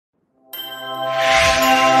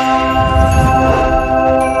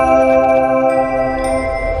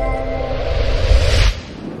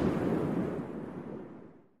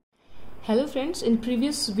students, in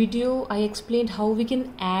previous video I explained how we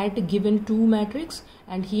can add given two matrices,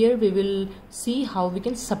 and here we will see how we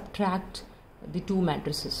can subtract the two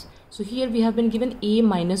matrices. So here we have been given A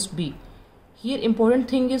minus B. Here important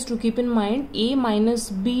thing is to keep in mind A minus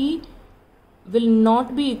B will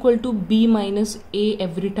not be equal to B minus A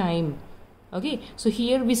every time. Okay, so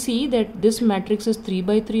here we see that this matrix is 3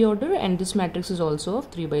 by 3 order and this matrix is also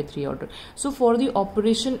of 3 by 3 order. So for the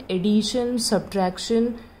operation addition,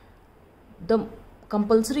 subtraction, the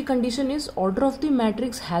compulsory condition is order of the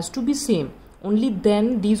matrix has to be same. Only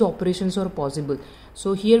then these operations are possible.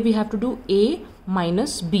 So here we have to do A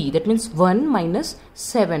minus B. That means 1 minus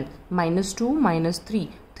 7, minus 2 minus 3,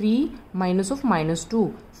 3 minus of minus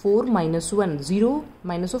 2, 4 minus 1, 0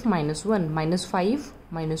 minus of minus 1, minus 5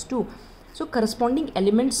 minus 2. So corresponding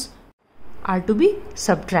elements are to be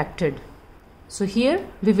subtracted. So here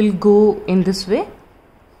we will go in this way.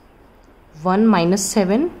 1 minus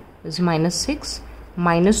 7 is minus 6,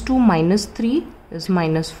 minus 2 minus 3 is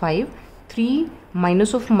minus 5, 3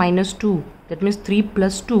 minus of minus 2, that means 3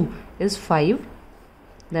 plus 2 is 5,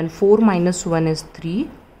 then 4 minus 1 is 3,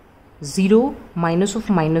 0 minus of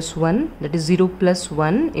minus 1, that is 0 plus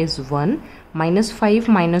 1 is 1, minus 5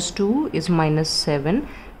 minus 2 is minus 7,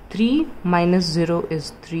 3 minus 0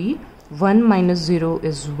 is 3, 1 minus 0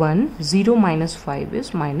 is 1, 0 minus 5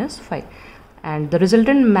 is minus 5. And the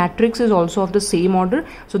resultant matrix is also of the same order.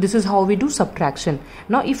 So this is how we do subtraction.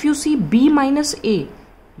 Now if you see B minus A,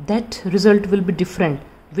 that result will be different,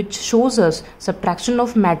 which shows us subtraction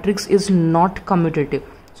of matrix is not commutative.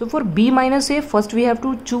 So for B minus A, first we have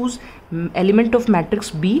to choose element of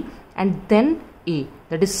matrix B and then A.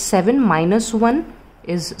 That is 7 minus 1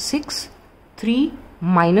 is 6, 3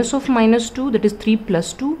 minus of minus 2, that is 3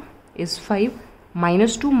 plus 2 is 5,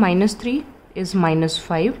 minus 2 minus 3 is minus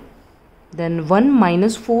 5, then 1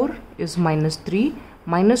 minus 4 is minus 3,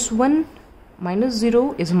 minus 1 minus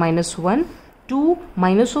 0 is minus 1, 2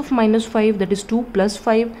 minus of minus 5, that is 2 plus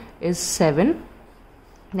 5 is 7,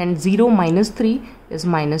 then 0 minus 3 is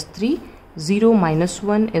minus 3, 0 minus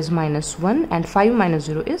 1 is minus 1, and 5 minus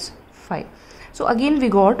 0 is 5. So again we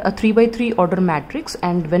got a 3 by 3 order matrix,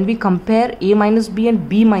 and when we compare A minus B and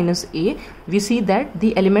B minus A, we see that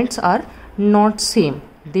the elements are not same.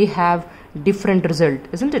 They have different result,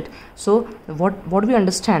 isn't it? So what we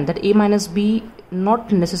understand that A minus B not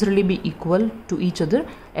necessarily be equal to each other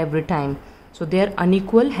every time. So they are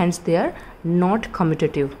unequal, hence they are not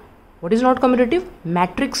commutative. What is not commutative?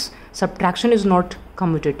 Matrix subtraction is not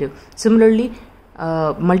commutative. Similarly,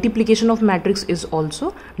 multiplication of matrix is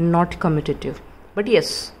also not commutative. But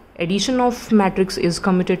yes, addition of matrix is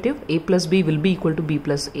commutative. A plus B will be equal to B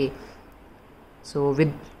plus A. So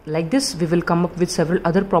with like this, we will come up with several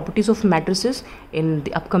other properties of matrices in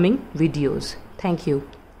the upcoming videos. Thank you.